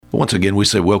Once again, we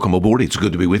say welcome aboard. It's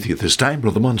good to be with you at this time.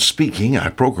 Brother Munn speaking.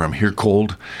 Our program here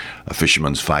called A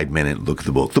Fisherman's 5-Minute Look at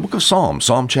the Book of Psalms,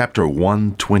 Psalm chapter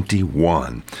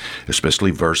 121,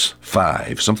 especially verse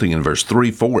 5, something in verse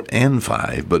 3, 4, and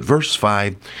 5. But verse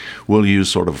 5 we'll use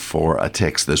sort of for a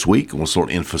text this week, and we'll sort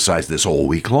of emphasize this all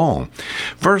week long.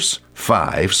 Verse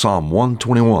 5, Psalm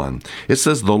 121, it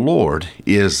says, "The Lord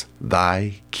is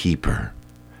thy keeper."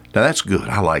 Now, that's good.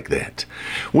 I like that.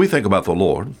 When we think about the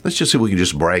Lord, let's just see if we can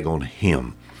just brag on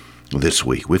Him this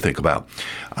week. We think about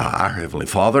our Heavenly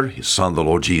Father, His Son, the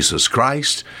Lord Jesus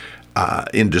Christ.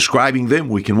 In describing them,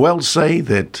 we can well say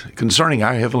that concerning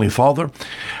our Heavenly Father,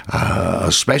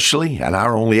 especially, and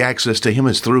our only access to Him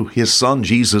is through His Son,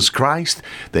 Jesus Christ,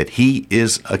 that He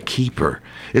is a keeper.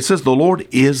 It says, "The Lord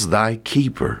is thy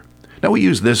keeper." Now, we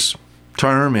use this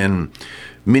term in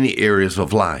many areas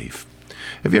of life.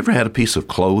 Have you ever had a piece of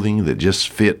clothing that just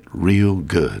fit real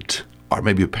good? Or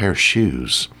maybe a pair of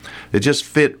shoes that just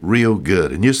fit real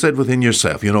good. And you said within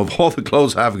yourself, of all the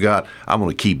clothes I've got, I'm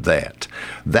going to keep that.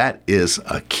 That is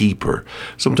a keeper.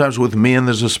 Sometimes with men,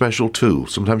 there's a special tool.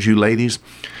 Sometimes you ladies,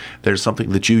 there's something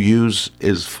that you use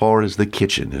as far as the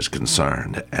kitchen is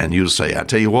concerned. And you say, I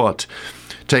tell you what,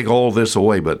 take all this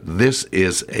away, but this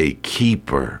is a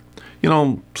keeper.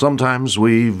 Sometimes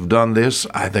we've done this.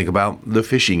 I think about the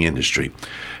fishing industry.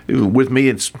 With me,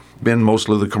 it's been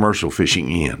mostly the commercial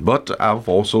fishing end, but I've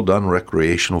also done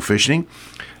recreational fishing.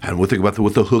 And we think about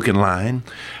with the hook and line.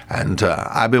 And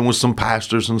I've been with some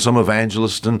pastors and some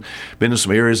evangelists and been to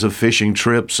some areas of fishing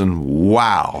trips. And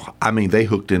wow, they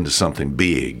hooked into something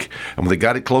big. And when they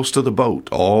got it close to the boat,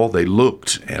 they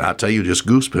looked. And I tell you, just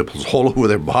goose pimples all over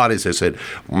their bodies. They said,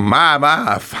 my,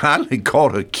 I finally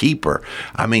caught a keeper.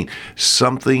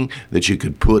 Something that you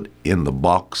could put in the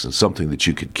box and something that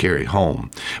you could carry home.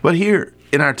 But here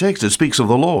in our text, it speaks of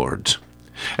the Lord.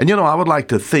 And I would like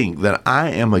to think that I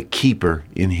am a keeper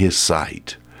in His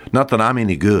sight. Not that I'm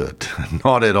any good,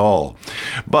 not at all,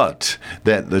 but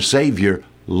that the Savior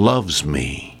loves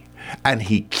me and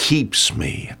He keeps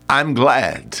me. I'm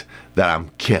glad that I'm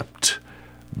kept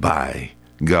by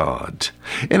God.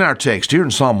 In our text here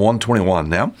in Psalm 121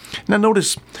 now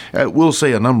notice we'll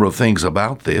say a number of things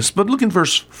about this, but look in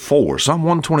verse 4, Psalm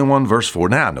 121 verse 4.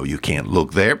 Now, I know you can't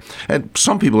look there, and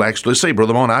some people actually say,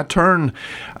 Brother Mon, I turn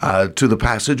to the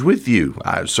passage with you.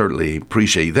 I certainly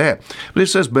appreciate that. But it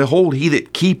says, "Behold, he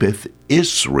that keepeth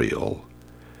Israel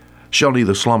shall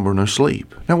neither slumber nor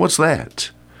sleep." Now, what's that?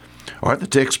 All right, the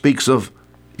text speaks of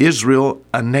Israel,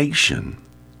 a nation.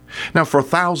 Now, for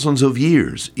thousands of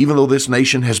years, even though this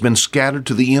nation has been scattered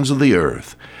to the ends of the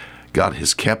earth, God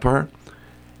has kept her.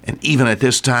 And even at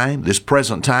this time, this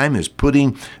present time, is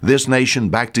putting this nation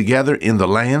back together in the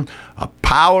land, a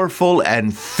powerful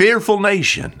and fearful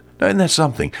nation. Now, isn't that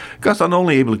something? God's not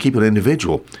only able to keep an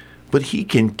individual, but He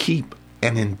can keep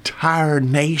an entire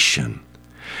nation.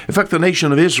 In fact, the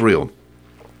nation of Israel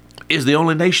is the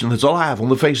only nation that's alive on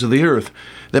the face of the earth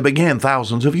that began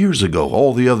thousands of years ago.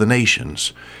 All the other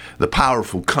nations, the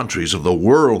powerful countries of the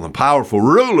world, the powerful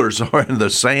rulers are in the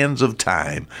sands of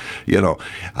time.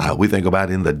 We think about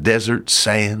in the desert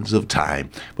sands of time.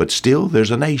 But still,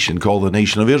 there's a nation called the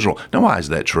nation of Israel. Now, why is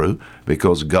that true?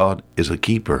 Because God is a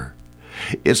keeper.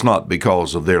 It's not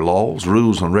because of their laws,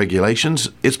 rules, and regulations.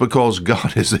 It's because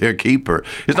God is their keeper.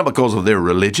 It's not because of their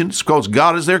religion. It's because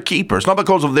God is their keeper. It's not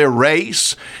because of their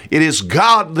race. It is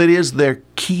God that is their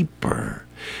keeper.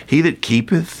 He that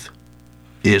keepeth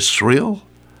Israel,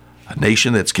 a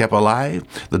nation that's kept alive.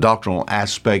 The doctrinal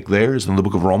aspect there is in the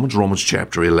book of Romans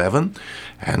chapter 11.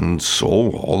 And so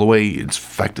all the way, in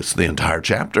fact, it's the entire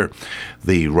chapter.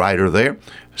 The writer there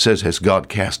says, "Has God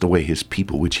cast away His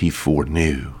people which He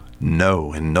foreknew?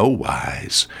 No, in no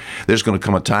wise. There's going to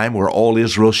come a time where all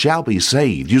Israel shall be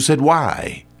saved." You said,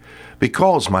 why?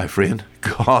 Because, my friend,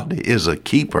 God is a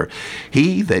keeper.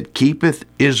 He that keepeth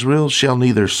Israel shall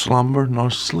neither slumber nor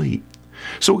sleep.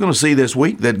 So we're going to see this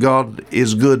week that God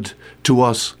is good to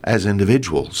us as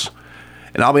individuals.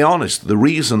 And I'll be honest, the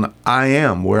reason I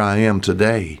am where I am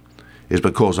today is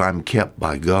because I'm kept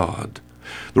by God.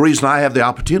 The reason I have the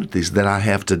opportunities that I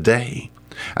have today,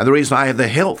 and the reason I have the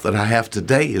health that I have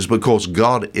today, is because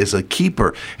God is a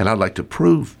keeper. And I'd like to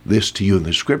prove this to you in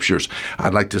the Scriptures.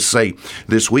 I'd like to say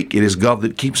this week, it is God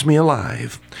that keeps me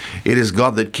alive. It is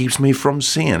God that keeps me from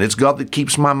sin. It's God that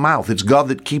keeps my mouth. It's God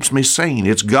that keeps me sane.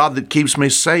 It's God that keeps me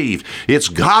saved. It's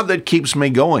God that keeps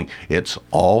me going. It's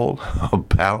all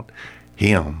about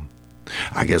Him.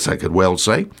 I guess I could well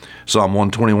say Psalm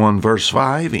 121 verse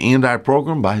 5, end our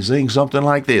program by saying something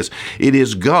like this. It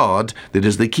is God that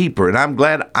is the keeper, and I'm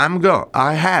glad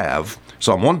I have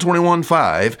Psalm 121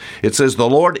 5. It says, "The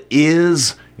Lord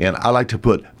is," And I like to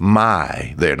put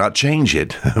my there, not change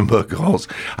it, because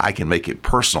I can make it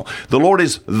personal. The Lord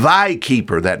is thy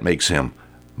keeper. That makes him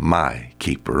my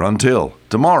keeper. Until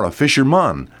tomorrow,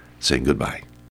 Fisherman saying goodbye.